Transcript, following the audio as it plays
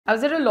I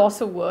was at a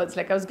loss of words,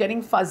 like I was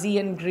getting fuzzy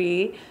and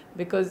grey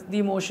because the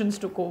emotions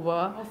took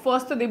over.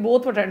 First, they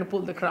both were trying to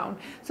pull the crown.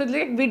 So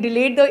like we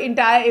delayed the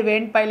entire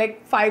event by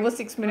like 5 or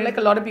 6 minutes. Like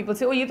a lot of people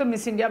say, oh, ये तो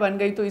Miss India बन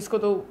गई तो इसको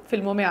तो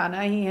फिल्मों में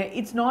आना ही है.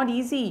 It's not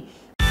easy.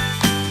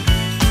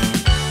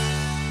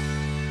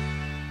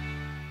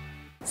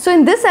 So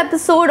in this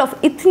episode of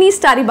Itni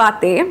Starry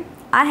Baatein,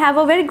 I have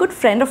a very good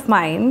friend of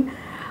mine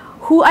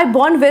who I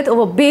bond with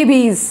over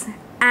babies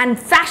and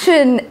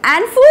fashion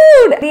and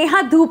food.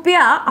 Neha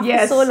Dhupia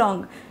after so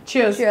long.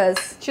 Cheers.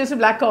 Cheers. Cheers to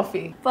black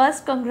coffee.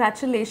 First,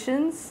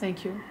 congratulations.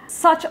 Thank you.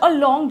 Such a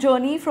long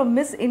journey from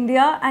Miss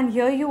India and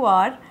here you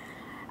are.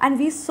 And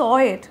we saw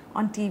it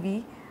on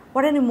TV.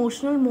 What an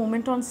emotional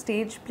moment on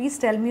stage. Please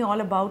tell me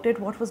all about it.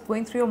 What was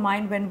going through your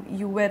mind when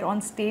you were on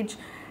stage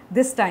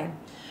this time?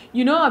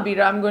 You know,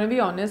 Abira, I'm going to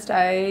be honest.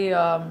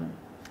 I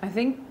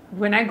think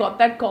when I got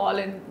that call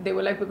and they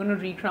were like, we're going to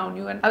recrown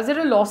you, and I was at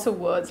a loss of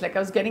words. Like I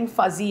was getting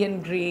fuzzy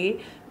and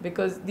grey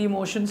because the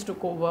emotions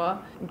took over.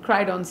 I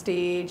cried on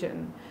stage,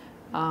 and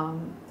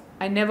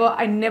I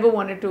never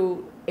wanted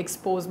to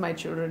expose my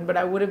children, but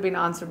I would have been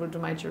answerable to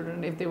my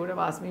children if they would have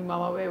asked me,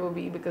 Mama, where were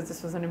we? Because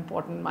this was an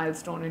important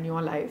milestone in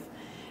your life.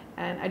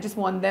 And I just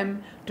want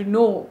them to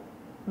know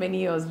many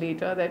years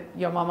later that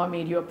your mama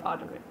made you a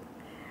part of it.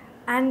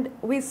 And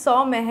we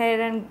saw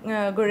Mehr and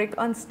Gurik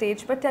on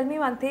stage. But tell me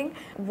one thing,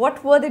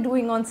 what were they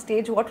doing on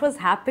stage? What was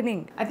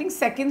happening? I think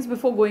seconds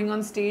before going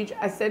on stage,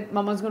 I said,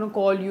 Mama's going to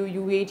call you.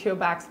 You wait here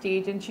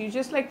backstage. And she was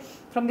just like,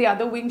 from the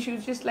other wing, she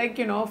was just like,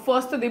 you know,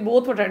 first they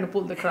both were trying to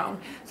pull the crown.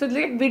 So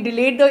like we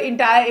delayed the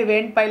entire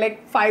event by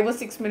like 5 or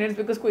 6 minutes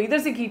because koi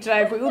idhar se kheech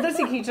raha hai, koi udhar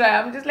se kheech raha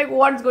hai. I'm just like,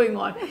 what's going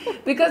on?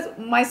 Because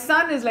my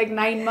son is like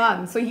 9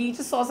 months. So he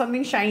just saw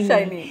something shiny.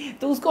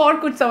 So usko aur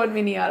kuch samajh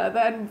mein nahi aa raha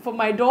tha. And for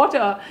my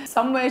daughter,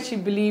 somewhere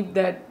she believed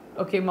that,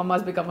 okay,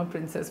 Mama's become a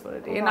princess for a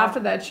day. And after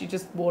that, she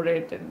just wore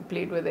it and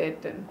played with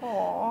it.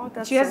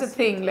 And she has a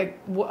thing, like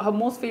her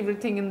most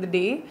favorite thing in the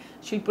day,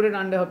 she'll put it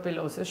under her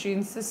pillow. So she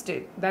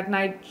insisted. That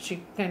night,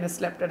 she kind of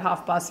slept at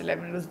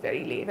 11:30. It was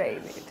very late. Very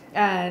late.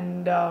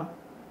 And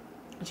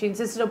she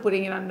insisted on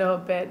putting it under her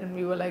bed. And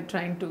we were like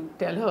trying to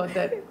tell her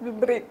that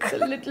it's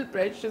a little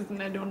precious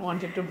and I don't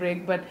want it to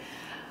break. But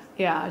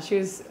yeah,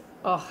 she's.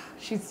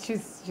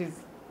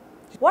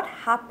 What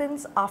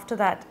happens after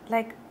that?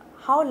 Like,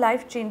 how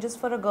life changes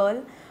for a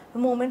girl the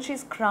moment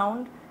she's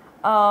crowned.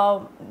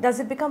 Does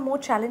it become more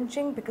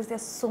challenging because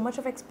there's so much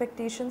of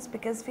expectations?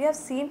 Because we have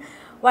seen,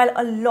 while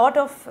a lot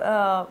of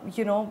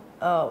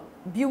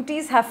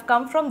beauties have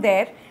come from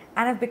there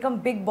and have become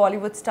big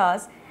Bollywood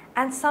stars,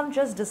 and some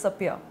just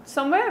disappear.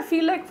 Somewhere I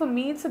feel like for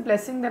me it's a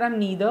blessing that I'm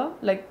neither.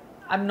 Like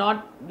I'm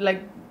not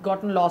like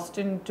gotten lost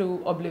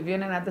into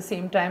oblivion, and at the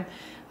same time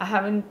I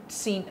haven't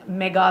seen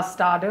mega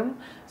stardom.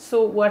 So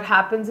what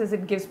happens is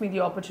it gives me the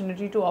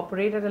opportunity to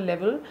operate at a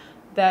level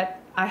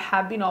that I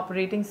have been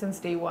operating since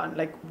day one.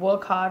 Like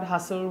work hard,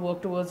 hustle,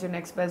 work towards your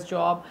next best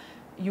job.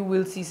 You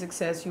will see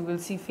success, you will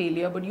see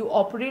failure, but you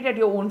operate at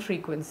your own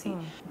frequency.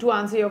 To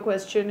answer your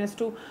question as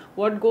to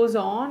what goes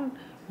on,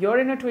 you're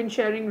in a twin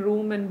sharing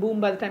room and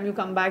boom, by the time you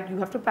come back, you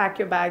have to pack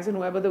your bags and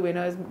whoever the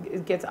winner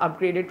is gets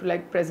upgraded to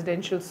like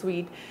presidential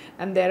suite.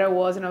 And there I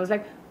was and I was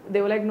like,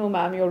 they were like, no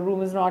ma'am, your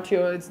room is not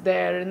here, it's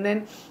there. And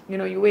then, you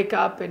know, you wake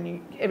up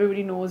and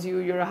everybody knows you,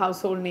 you're a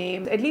household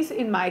name. At least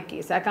in my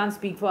case, I can't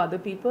speak for other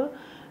people.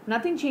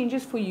 Nothing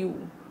changes for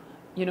you,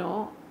 you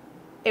know.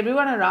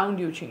 Everyone around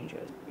you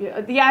changes.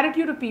 The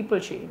attitude of people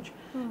change.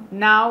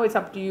 Now it's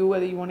up to you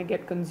whether you want to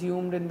get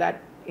consumed in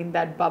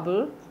that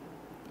bubble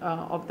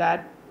of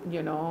that,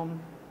 you know,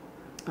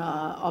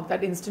 of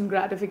that instant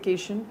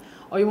gratification,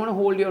 or you want to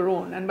hold your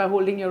own. And by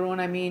holding your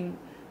own, I mean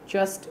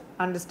just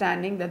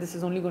understanding that this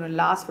is only going to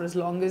last for as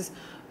long as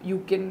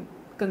you can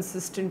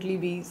consistently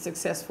be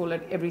successful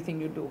at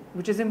everything you do,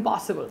 which is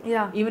impossible.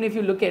 Yeah. Even if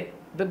you look at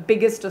the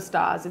biggest of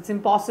stars, it's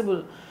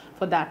impossible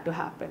for that to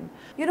happen.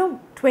 You know,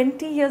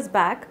 20 years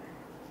back,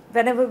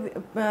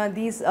 whenever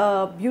these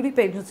beauty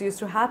pageants used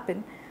to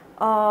happen,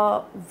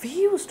 we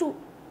used to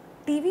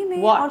TV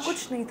mein aur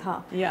kuch nahi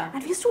tha. Yeah.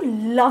 And we used to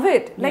love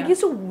it. Like, we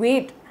used to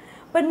wait.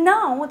 But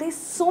now, there's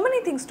so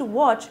many things to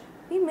watch,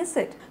 we miss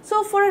it.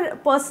 So, for a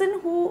person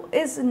who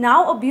is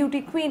now a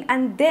beauty queen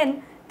and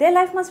then their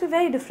life must be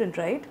very different,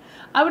 right?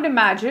 I would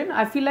imagine.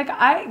 I feel like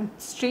I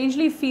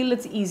strangely feel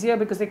it's easier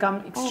because they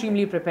come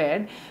extremely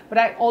prepared. But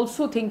I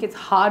also think it's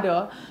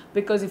harder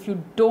because if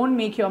you don't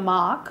make your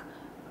mark,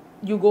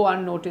 you go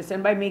unnoticed.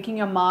 And by making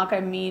your mark, I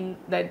mean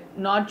that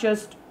not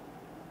just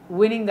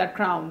winning that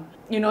crown.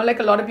 You know, like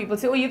a lot of people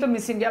say, oh, ये तो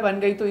Miss India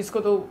बन गई तो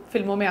इसको तो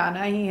फिल्मों में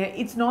आना ही है.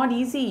 It's not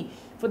easy.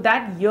 For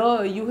that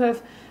year, you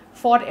have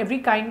fought every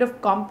kind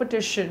of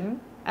competition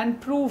and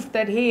proved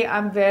that, hey,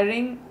 I'm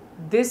wearing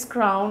this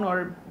crown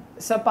or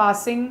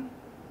surpassing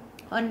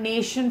a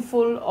nation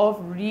full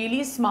of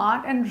really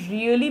smart and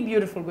really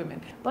beautiful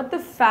women. But the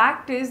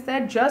fact is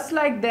that just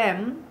like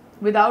them,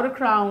 without a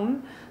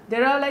crown,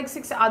 there are like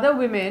 6 other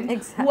women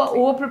who are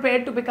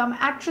over-prepared to become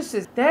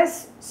actresses.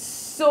 There's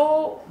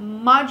so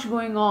much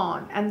going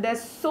on and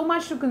there's so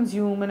much to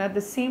consume, and at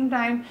the same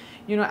time,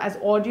 you know, as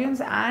audience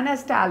and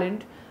as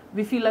talent,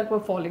 we feel like we're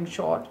falling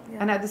short. Yeah.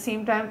 And at the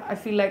same time, I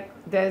feel like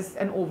there's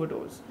an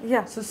overdose.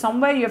 Yeah. So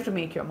somewhere you have to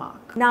make your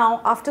mark.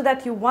 Now, after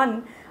that you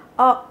won,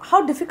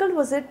 how difficult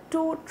was it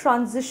to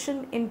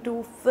transition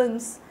into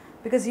films?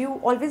 Because you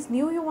always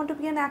knew you want to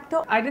be an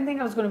actor. I didn't think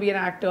I was going to be an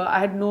actor. I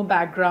had no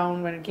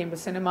background when it came to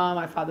cinema.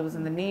 My father was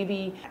in the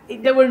Navy.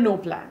 There were no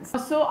plans.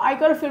 So I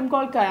got a film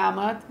called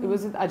Qayamat. It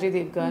was with Ajay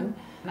Devgan.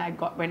 And I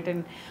went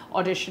and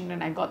auditioned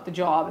and I got the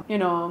job. You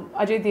know,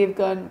 Ajay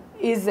Devgan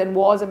is and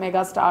was a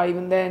mega star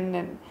even then.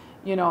 And,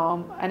 you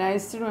know, and I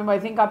still remember, I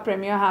think our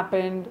premiere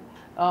happened.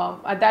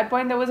 At that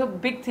point, there was a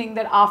big thing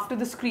that after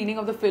the screening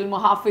of the film or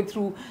halfway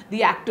through,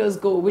 the actors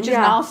go, which is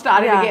now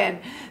started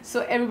again.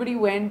 So everybody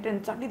went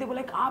and suddenly they were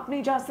like, "Aap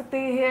nahi ja sakte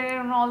here,"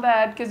 and all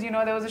that. Because, you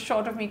know, there was a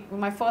shot of me,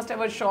 my first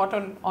ever shot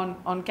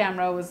on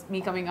camera was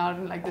me coming out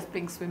in like this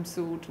pink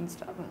swimsuit and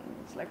stuff. And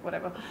it's like,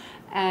 whatever.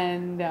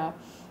 And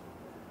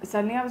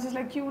suddenly I was just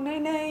like, "Kyun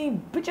nahi,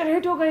 picture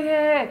hit ho gayi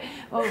hai.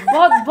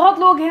 Bahut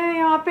log hain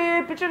yahan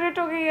pe, picture hit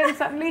ho gayi hai." And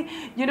suddenly,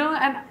 you know,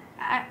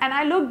 and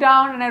I looked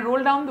down and I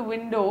rolled down the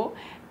window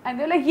and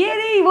they're like, "Ye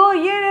rahi, wo,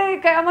 ye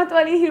rahi, Qayamat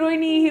wali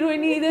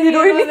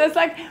heroine. It's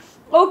like,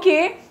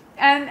 okay.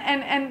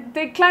 And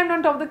they climbed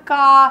on top of the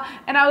car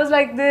and I was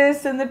like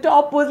this and the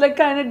top was like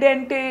kind of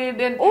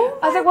dented and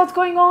I was like, what's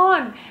going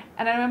on?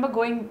 And I remember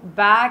going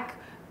back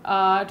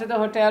to the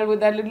hotel with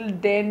that little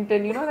dent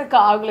and, you know, the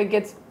car like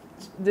gets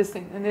this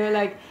thing. And they were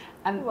like,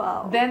 and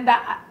then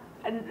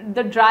and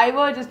the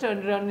driver just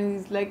turned around and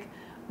he's like,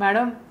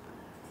 "Madam,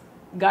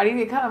 गाड़ी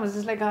देखा?" I was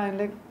just like,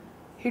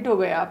 hit ho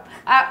gaya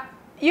aap.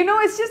 You know,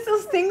 it's just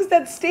those things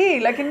that stay.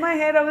 Like in my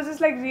head, I was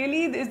just like,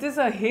 really, is this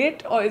a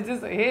hit or is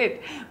this a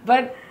hit?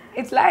 But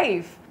it's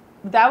life.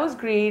 That was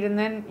great. And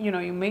then, you know,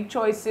 you make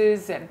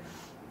choices and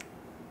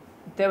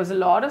there was a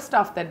lot of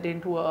stuff that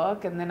didn't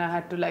work. And then I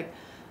had to like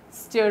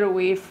steer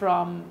away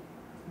from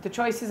the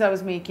choices I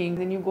was making.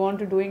 Then you go on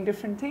to doing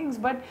different things.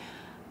 But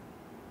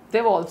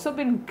there have also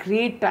been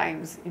great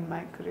times in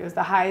my careers.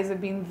 The highs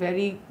have been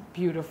very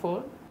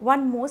beautiful.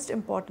 One most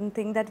important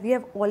thing that we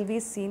have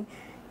always seen,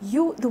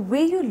 the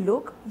way you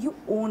look, you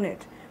own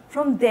it.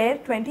 From there,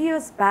 20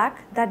 years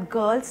back, that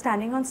girl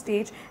standing on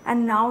stage,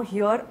 and now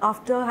here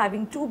after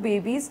having 2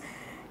 babies,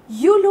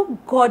 you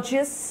look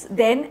gorgeous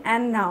then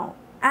and now.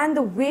 And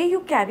the way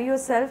you carry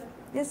yourself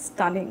is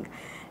stunning.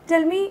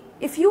 Tell me,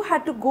 if you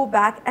had to go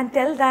back and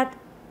tell that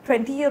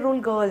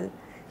 20-year-old girl,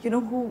 you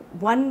know, who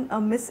won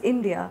Miss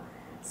India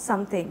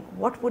something,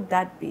 what would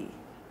that be?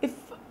 If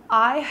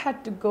I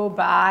had to go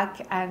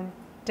back and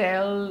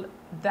tell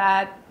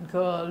that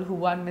girl who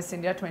won Miss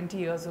India 20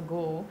 years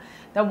ago,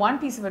 the one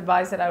piece of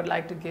advice that I would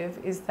like to give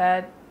is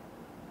that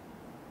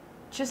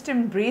just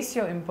embrace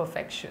your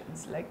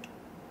imperfections. Like,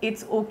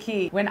 it's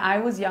okay. When I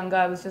was younger,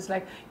 I was just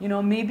like, you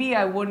know, maybe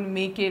I wouldn't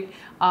make it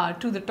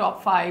to the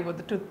top 5 or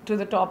to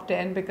the top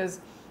 10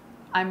 because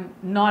I'm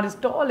not as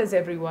tall as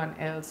everyone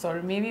else,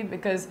 or maybe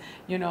because,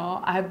 you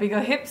know, I have bigger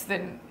hips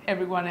than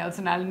everyone else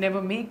and I'll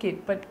never make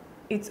it. But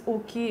it's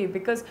okay,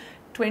 because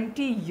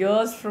 20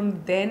 years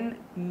from then,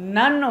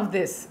 none of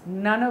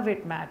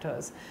it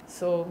matters.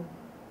 So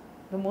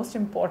the most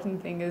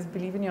important thing is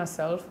believe in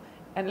yourself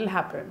and it'll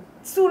happen.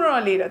 Sooner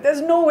or later,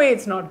 there's no way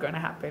it's not going to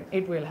happen.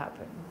 It will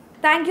happen.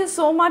 Thank you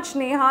so much,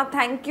 Neha.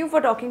 Thank you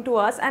for talking to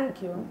us and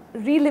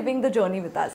reliving the journey with us.